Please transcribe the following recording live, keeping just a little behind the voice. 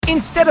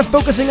Instead of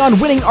focusing on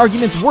winning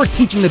arguments, we're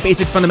teaching the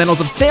basic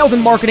fundamentals of sales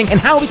and marketing and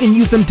how we can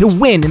use them to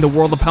win in the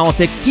world of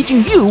politics,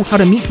 teaching you how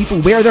to meet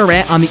people where they're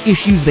at on the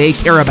issues they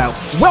care about.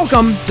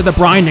 Welcome to The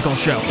Brian Nichols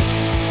Show.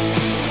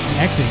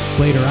 Actually,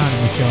 later on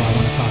in the show, I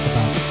want to talk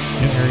about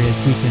areas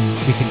we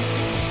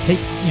can take,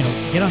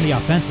 get on the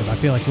offensive. I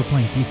feel like we're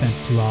playing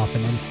defense too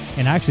often,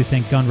 and I actually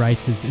think gun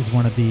rights is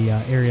one of the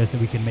areas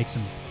that we can make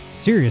some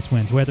serious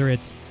wins, whether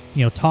it's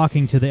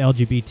talking to the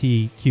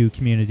LGBTQ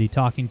community,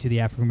 talking to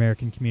the African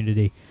American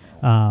community,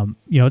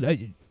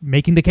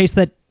 making the case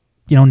that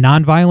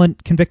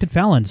nonviolent convicted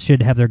felons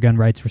should have their gun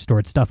rights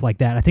restored, stuff like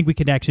that. I think we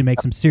could actually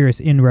make some serious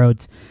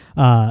inroads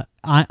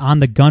on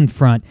the gun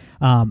front.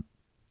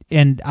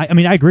 And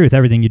I agree with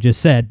everything you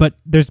just said, but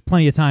there's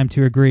plenty of time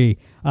to agree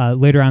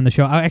later on in the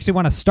show. I actually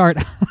want to start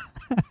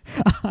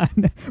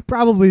on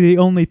probably the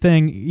only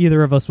thing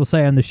either of us will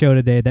say on the show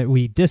today that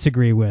we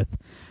disagree with.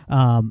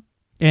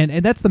 And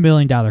that's the $1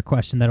 million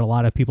question that a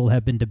lot of people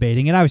have been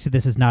debating. And obviously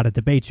this is not a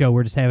debate show.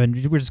 We're just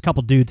a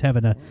couple dudes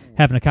having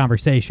a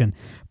conversation.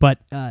 But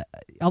a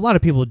lot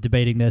of people are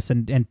debating this,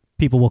 and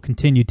people will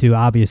continue to,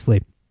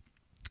 obviously.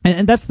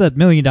 And that's the $1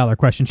 million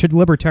question. Should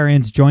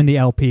libertarians join the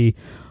LP,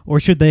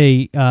 or should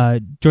they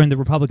join the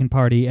Republican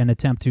Party and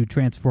attempt to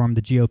transform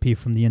the GOP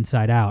from the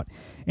inside out?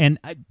 And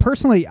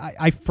personally,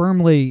 I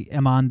firmly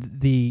am on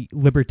the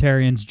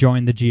libertarians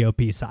join the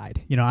GOP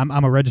side.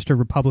 I'm a registered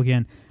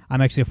Republican. I'm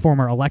actually a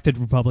former elected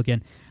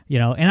Republican,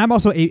 and I'm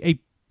also a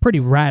pretty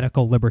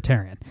radical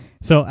libertarian.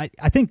 So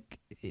I think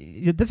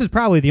this is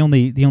probably the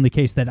only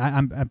case that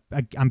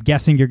I'm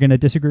guessing you're going to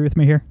disagree with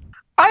me here.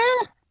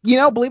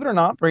 Believe it or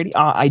not, Brady,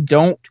 I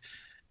don't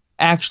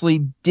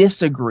actually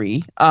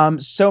disagree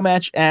so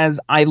much as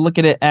I look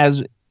at it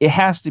as it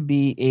has to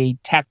be a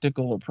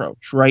tactical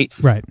approach, right?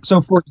 Right.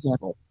 So, for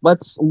example,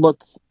 let's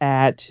look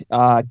at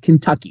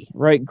Kentucky,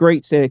 right?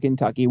 Great state of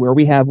Kentucky, where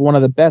we have one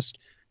of the best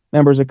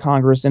members of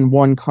Congress and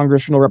one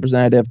congressional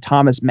representative,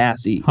 Thomas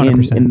Massey,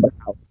 in the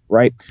House,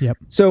 right? Yep.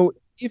 So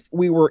if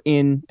we were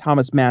in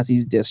Thomas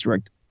Massey's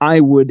district,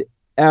 I would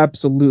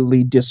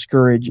absolutely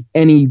discourage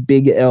any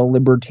big L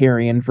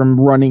libertarian from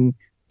running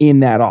in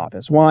that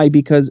office. Why?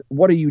 Because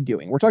what are you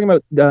doing? We're talking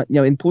about,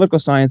 in political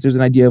science, there's an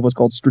idea of what's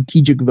called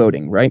strategic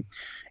voting, right?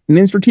 And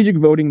in strategic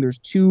voting, there's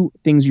two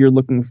things you're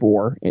looking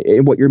for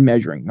in what you're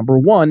measuring. Number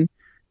one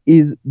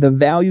is the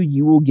value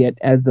you will get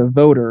as the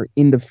voter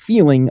in the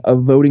feeling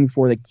of voting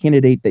for the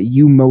candidate that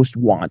you most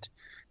want.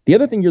 The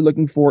other thing you're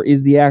looking for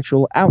is the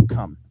actual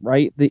outcome,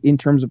 right? In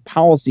terms of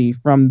policy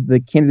from the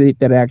candidate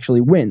that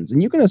actually wins.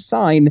 And you can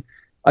assign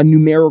a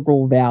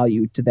numerical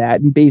value to that,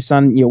 and based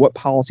on what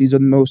policies are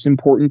the most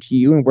important to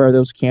you and where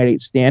those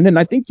candidates stand. And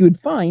I think you would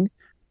find,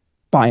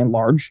 by and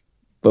large,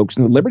 folks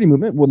in the liberty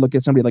movement would look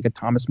at somebody like a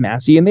Thomas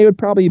Massey, and they would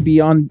probably be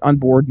on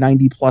board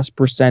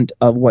 90+%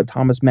 of what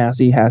Thomas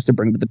Massey has to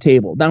bring to the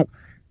table. Now,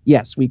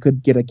 yes, we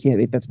could get a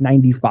candidate that's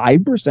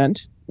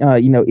 95%,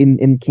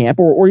 in camp,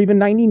 or even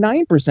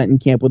 99% in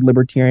camp with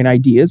libertarian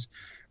ideas.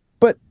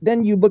 But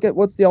then you look at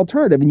what's the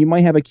alternative, and you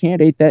might have a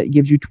candidate that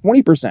gives you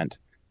 20%.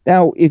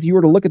 Now, if you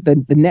were to look at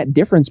the net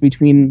difference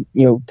between,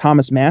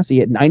 Thomas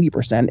Massey at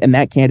 90% and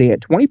that candidate at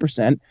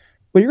 20%,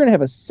 well, you're going to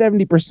have a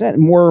 70%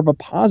 more of a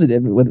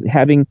positive with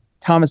having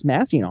Thomas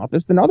Massey in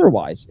office than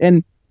otherwise.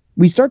 And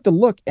we start to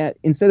look at,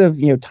 instead of,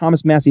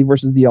 Thomas Massey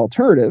versus the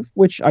alternative,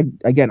 which I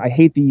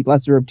hate the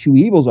lesser of two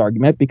evils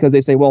argument, because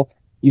they say, well,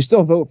 you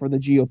still vote for the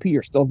GOP,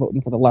 you're still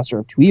voting for the lesser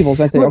of two evils.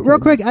 I say, real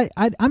quick,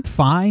 I'm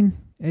fine.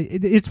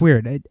 It's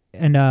weird.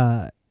 And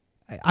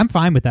I'm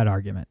fine with that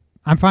argument.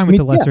 I'm fine with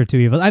the lesser of two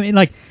evils. I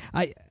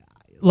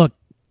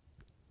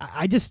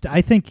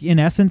think in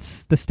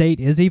essence, the state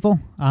is evil.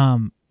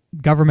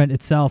 Government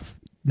itself,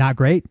 not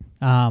great.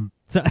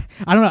 So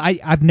I don't know.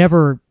 I've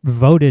never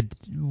voted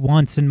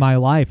once in my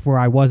life where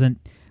I wasn't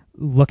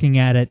looking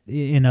at it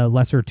in a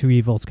lesser of two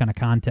evils kind of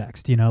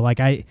context.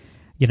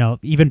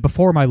 Even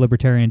before my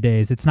libertarian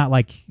days, it's not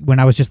like when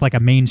I was just like a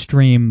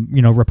mainstream,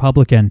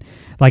 Republican,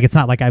 like it's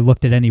not like I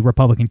looked at any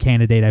Republican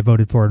candidate I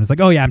voted for and was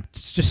like, oh yeah, I'm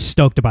just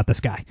stoked about this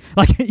guy.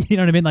 Like, you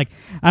know what I mean? Like,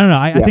 I don't know.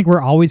 I think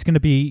we're always going to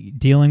be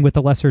dealing with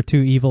the lesser of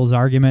two evils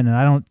argument. And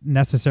I don't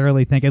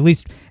necessarily think, at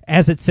least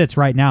as it sits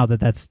right now,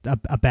 that that's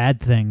a bad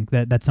thing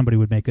that somebody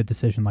would make a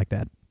decision like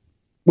that.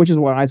 Which is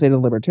what I say to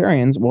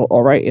libertarians. Well,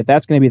 all right, if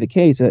that's going to be the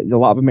case, a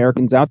lot of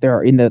Americans out there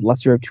are in the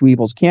lesser of two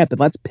evils camp, then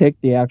let's pick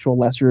the actual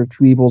lesser of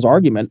two evils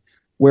argument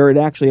where it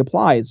actually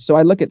applies. So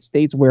I look at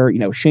states where,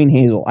 Shane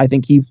Hazel, I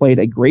think he played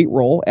a great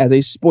role as a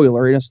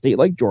spoiler in a state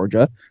like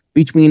Georgia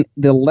between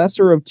the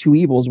lesser of two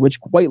evils, which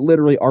quite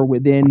literally are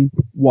within,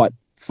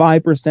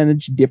 5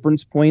 percentage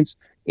difference points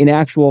in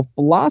actual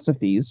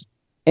philosophies.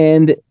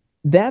 And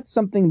that's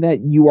something that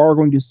you are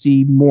going to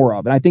see more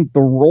of. And I think the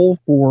role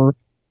for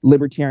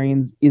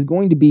libertarians is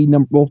going to be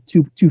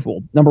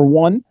twofold. Number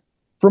one,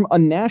 from a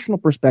national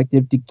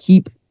perspective, to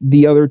keep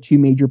the other two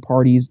major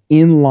parties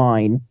in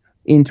line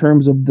in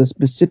terms of the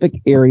specific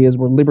areas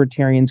where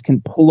libertarians can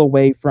pull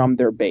away from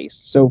their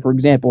base. So, for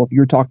example, if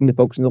you're talking to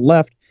folks on the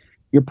left,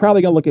 you're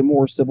probably going to look at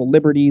more civil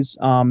liberties,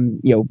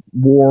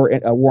 war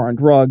on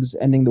drugs,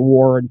 ending the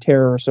war and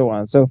terror, so on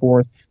and so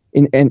forth.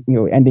 and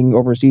ending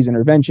overseas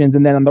interventions.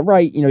 And then on the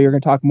right, you're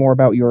going to talk more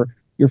about your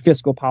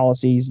fiscal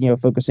policies,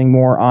 focusing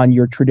more on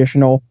your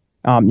traditional,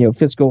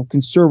 fiscal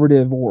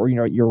conservative, or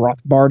your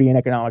Rothbardian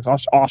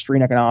economics,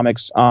 Austrian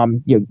economics,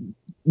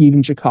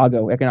 even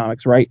Chicago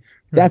economics, right?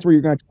 That's where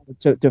you're going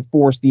to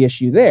force the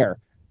issue there.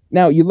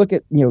 Now, you look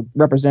at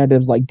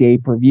representatives like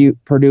Dave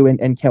Perdue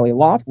and Kelly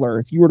Loeffler.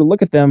 If you were to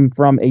look at them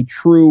from a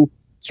true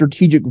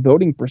strategic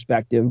voting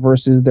perspective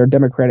versus their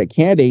Democratic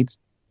candidates,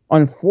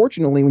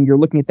 unfortunately, when you're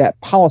looking at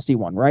that policy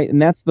one, right, and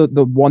that's the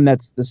one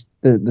that's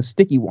the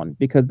sticky one,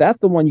 because that's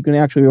the one you can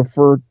actually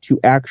refer to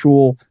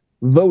actual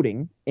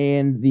voting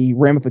and the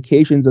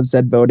ramifications of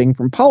said voting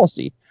from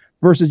policy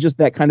versus just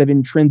that kind of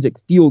intrinsic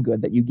feel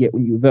good that you get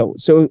when you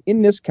vote. So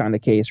in this kind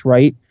of case,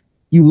 right,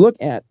 you look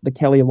at the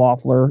Kelly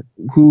Loeffler,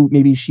 who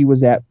maybe she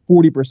was at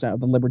 40%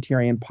 of the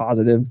libertarian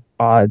positive,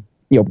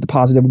 the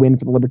positive win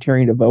for the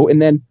libertarian to vote,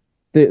 and then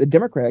the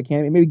Democratic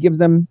candidate maybe gives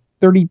them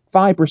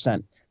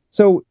 35%.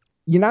 So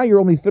you're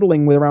only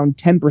fiddling with around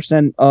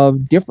 10%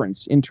 of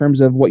difference in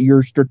terms of what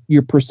your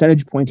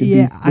percentage points would be.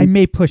 Yeah, I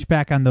may push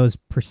back on those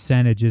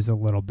percentages a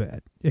little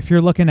bit. If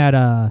you're looking at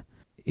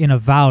an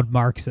avowed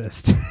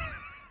Marxist,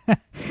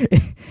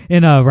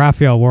 in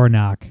Raphael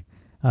Warnock,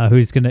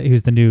 who's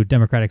the new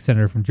Democratic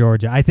senator from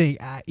Georgia, I think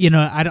I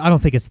don't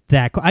think it's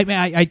that.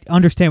 I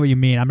understand what you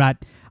mean. I'm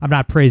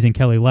not praising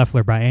Kelly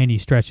Loeffler by any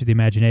stretch of the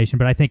imagination,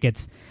 but I think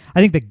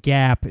the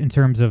gap in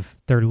terms of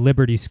their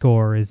liberty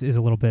score is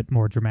a little bit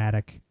more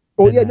dramatic.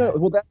 Well, yeah, no.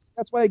 Well,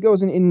 that's why it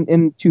goes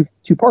in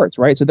two parts,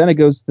 right? So then it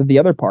goes to the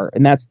other part,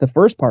 and that's the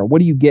first part. What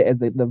do you get as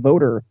the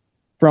voter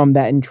from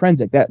that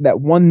intrinsic, that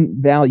one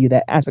value,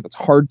 that aspect? It's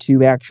hard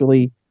to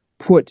actually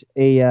put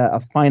a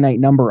finite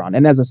number on.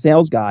 And as a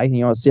sales guy,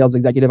 a sales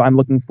executive, I'm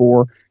looking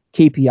for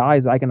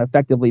KPIs I can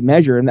effectively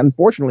measure. And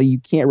unfortunately, you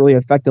can't really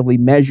effectively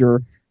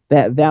measure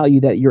that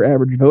value that your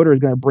average voter is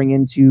going to bring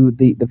into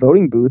the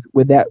voting booth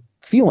with that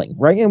feeling,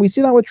 right? And we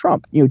see that with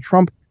Trump.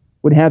 Trump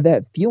would have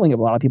that feeling of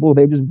a lot of people.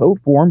 They just vote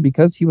for him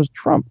because he was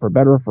Trump, for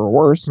better or for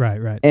worse.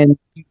 Right. And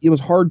it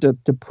was hard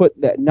to put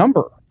that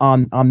number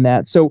on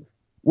that. So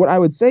what I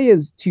would say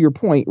is, to your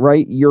point,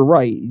 right, you're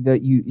right,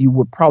 that you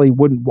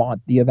wouldn't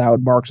want the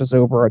avowed Marxist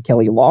over a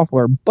Kelly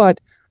Loeffler.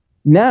 But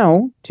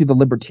now, to the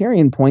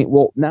libertarian point,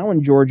 well, now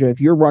in Georgia, if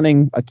you're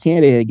running a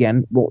candidate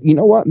again, well, you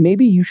know what?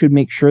 Maybe you should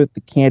make sure that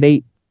the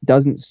candidate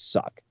doesn't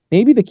suck.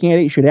 Maybe the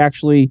candidate should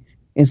actually,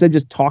 instead of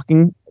just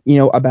talking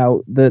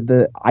about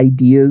the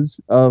ideas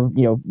of,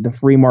 the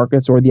free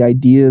markets or the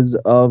ideas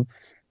of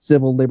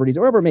civil liberties,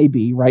 or whatever it may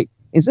be, right?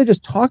 Instead of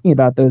just talking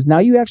about those, now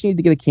you actually need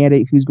to get a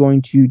candidate who's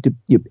going to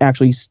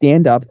actually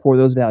stand up for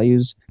those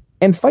values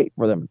and fight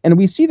for them. And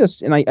we see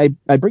this, and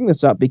I bring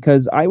this up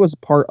because I was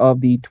part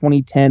of the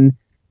 2010,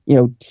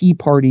 Tea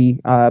Party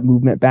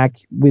movement back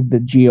with the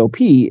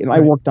GOP, and right.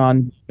 I worked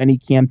on many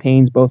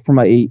campaigns, both from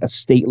a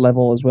state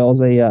level as well as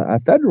a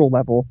federal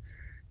level.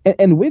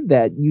 And with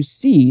that, you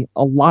see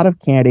a lot of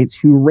candidates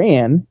who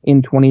ran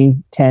in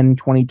 2010,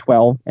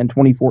 2012, and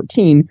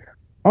 2014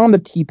 on the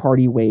Tea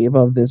Party wave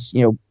of this,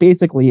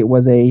 basically it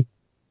was a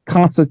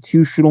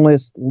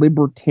constitutionalist,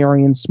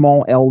 libertarian,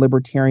 small L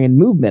libertarian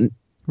movement.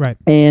 Right.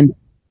 And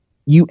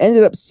you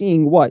ended up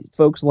seeing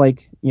folks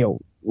like,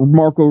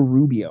 Marco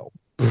Rubio,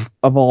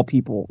 of all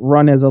people,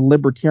 run as a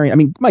libertarian. I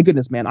mean, my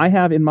goodness, man, I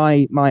have in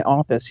my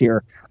office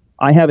here,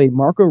 I have a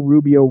Marco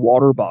Rubio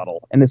water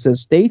bottle, and it says,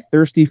 "Stay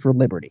thirsty for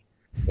liberty."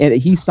 And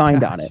he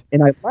signed on it.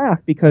 And I laugh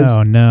because...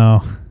 Oh,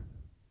 no.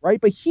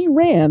 Right? But he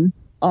ran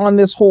on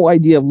this whole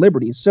idea of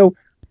liberty. So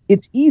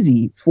it's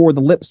easy for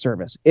the lip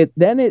service.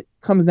 Then it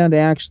comes down to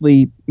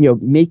actually,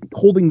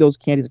 holding those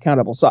candidates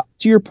accountable. So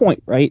to your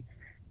point, right,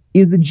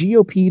 is the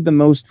GOP the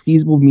most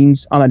feasible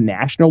means on a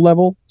national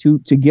level to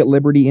get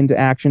liberty into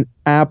action?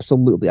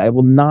 Absolutely. I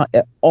will not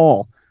at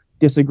all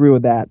disagree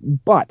with that.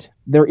 But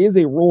there is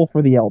a role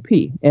for the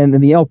LP. And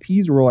then the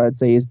LP's role, I'd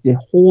say, is to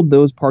hold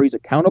those parties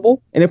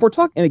accountable. And if we're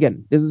talking, and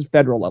again, this is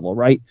federal level,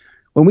 right?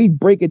 When we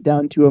break it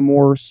down to a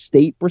more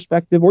state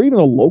perspective or even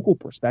a local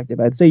perspective,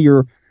 I'd say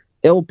your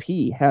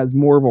LP has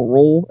more of a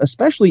role,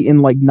 especially in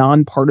like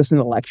nonpartisan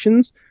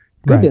elections.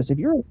 Goodness, right. If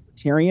you're a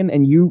libertarian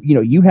and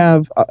you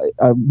have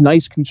a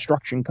nice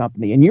construction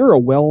company and you're a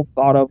well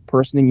thought of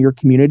person in your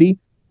community,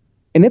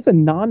 and it's a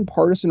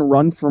nonpartisan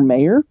run for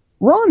mayor,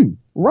 run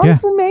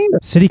for mayor,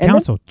 city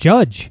council,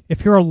 judge.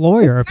 If you're a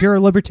lawyer, if you're a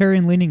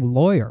libertarian leaning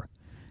lawyer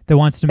that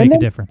wants to make a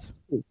difference,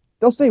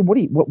 they'll say,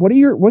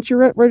 what's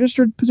your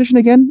registered position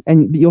again?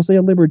 And you'll say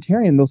a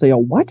libertarian. They'll say a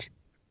what?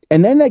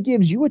 And then that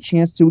gives you a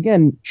chance to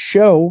again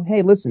show,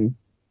 hey, listen,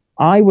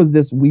 I was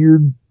this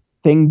weird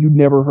thing you'd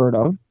never heard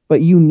of,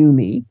 but you knew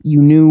me.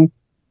 You knew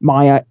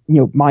my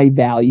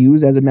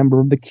values as a member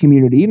of the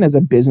community and as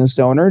a business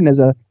owner and as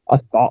a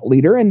thought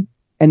leader.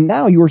 And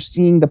now you're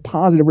seeing the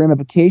positive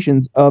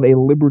ramifications of a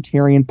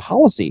libertarian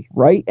policy,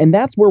 right? And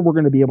that's where we're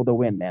going to be able to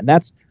win, man.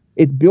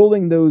 It's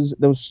building those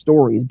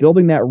stories,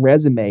 building that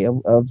resume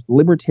of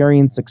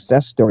libertarian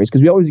success stories,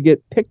 because we always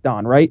get picked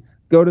on, right?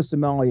 Go to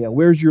Somalia.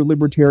 Where's your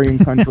libertarian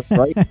country,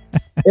 right?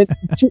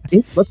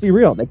 Let's be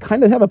real. They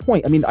kind of have a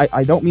point. I mean,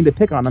 I don't mean to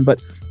pick on them,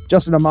 but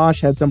Justin Amash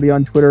had somebody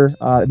on Twitter,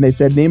 and they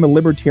said, name a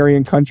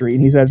libertarian country.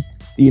 And he said,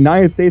 the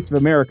United States of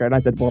America. And I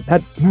said, well,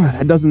 that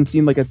doesn't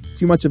seem like it's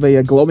too much of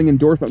a glowing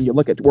endorsement when you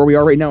look at where we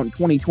are right now in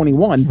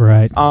 2021.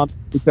 Right.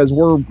 Because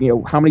we're,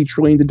 how many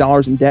trillions of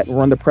dollars in debt, and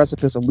we're on the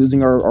precipice of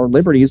losing our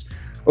liberties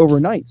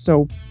overnight.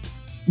 So,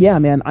 yeah,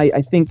 man,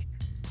 I think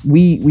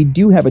we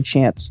do have a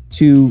chance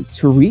to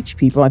reach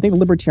people. I think the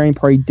Libertarian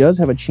Party does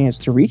have a chance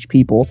to reach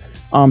people,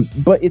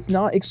 but it's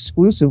not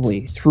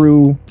exclusively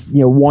through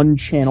one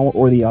channel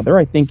or the other.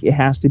 I think it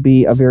has to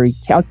be a very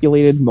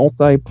calculated,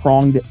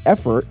 multi-pronged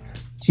effort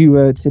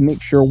to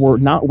make sure we're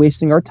not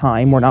wasting our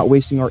time, we're not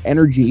wasting our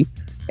energy,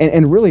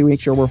 and really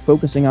make sure we're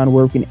focusing on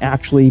where we can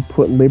actually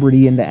put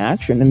liberty into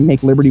action and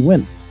make liberty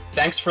win.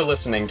 Thanks for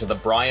listening to The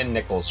Brian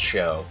Nichols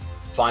Show.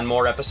 Find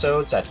more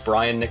episodes at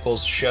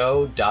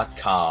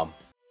briannicholsshow.com.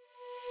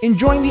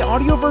 Enjoying the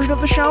audio version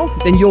of the show?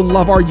 Then you'll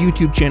love our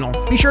YouTube channel.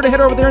 Be sure to head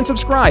over there and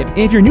subscribe. And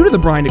if you're new to The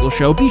Brian Nichols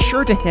Show, be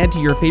sure to head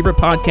to your favorite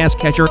podcast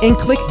catcher and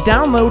click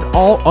download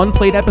all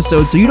unplayed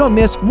episodes so you don't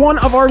miss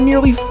one of our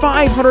nearly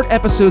 500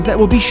 episodes that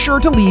will be sure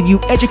to leave you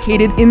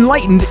educated,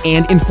 enlightened,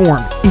 and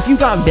informed. If you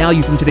got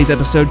value from today's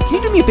episode, can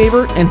you do me a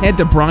favor and head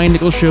to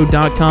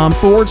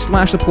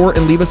briannicholsshow.com/support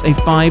and leave us a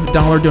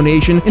 $5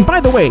 donation? And by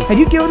the way, have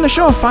you given the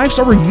show a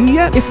 5-star review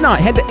yet? If not,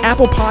 head to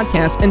Apple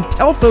Podcasts and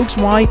tell folks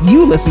why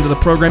you listen to the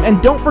program,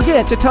 and don't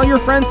forget to tell your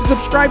friends to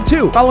subscribe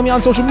too. Follow me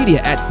on social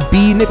media at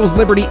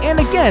bnicholsliberty.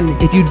 And again,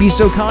 if you'd be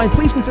so kind,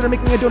 please consider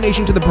making a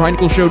donation to The Brian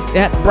Nichols Show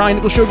at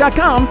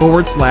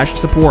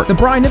briannicholsshow.com/support. The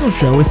Brian Nichols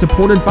Show is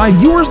supported by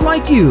viewers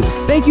like you.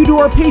 Thank you to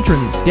our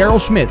patrons,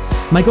 Daryl Schmitz,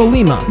 Michael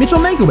Lima, Mitchell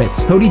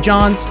Mankiewicz, Cody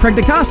Johns, Craig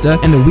DaCosta,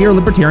 and the We Are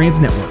Libertarians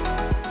Network.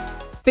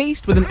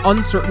 Faced with an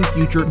uncertain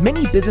future,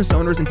 many business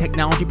owners and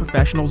technology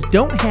professionals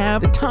don't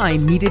have the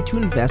time needed to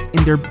invest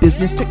in their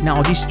business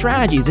technology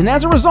strategies, and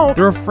as a result,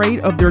 they're afraid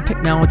of their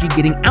technology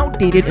getting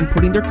outdated and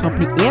putting their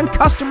company and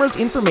customers'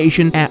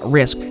 information at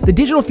risk. The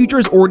digital future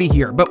is already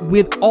here, but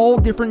with all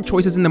different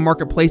choices in the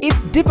marketplace,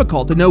 it's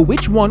difficult to know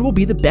which one will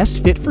be the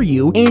best fit for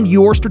you and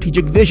your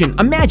strategic vision.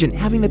 Imagine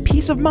having the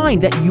peace of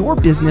mind that your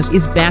business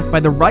is backed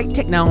by the right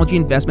technology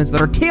investments that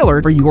are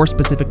tailored for your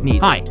specific needs.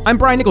 Hi, I'm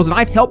Brian Nichols, and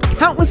I've helped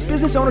countless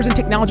business owners and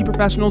technology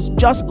professionals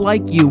just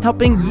like you,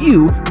 helping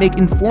you make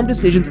informed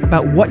decisions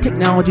about what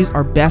technologies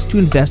are best to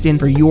invest in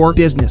for your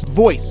business.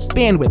 Voice,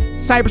 bandwidth,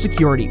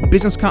 cybersecurity,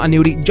 business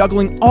continuity,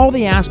 juggling all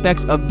the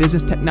aspects of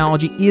business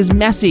technology is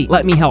messy.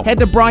 Let me help. Head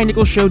to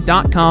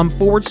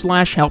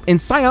briannicholsshow.com/help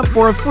and sign up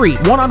for a free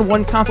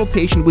one-on-one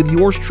consultation with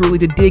yours truly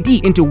to dig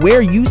deep into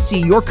where you see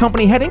your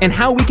company heading and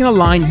how we can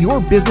align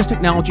your business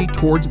technology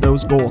towards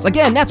those goals.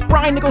 Again, that's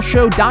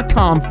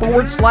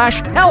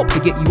briannicholsshow.com/help to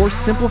get your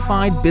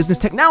simplified business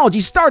technology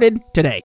started today.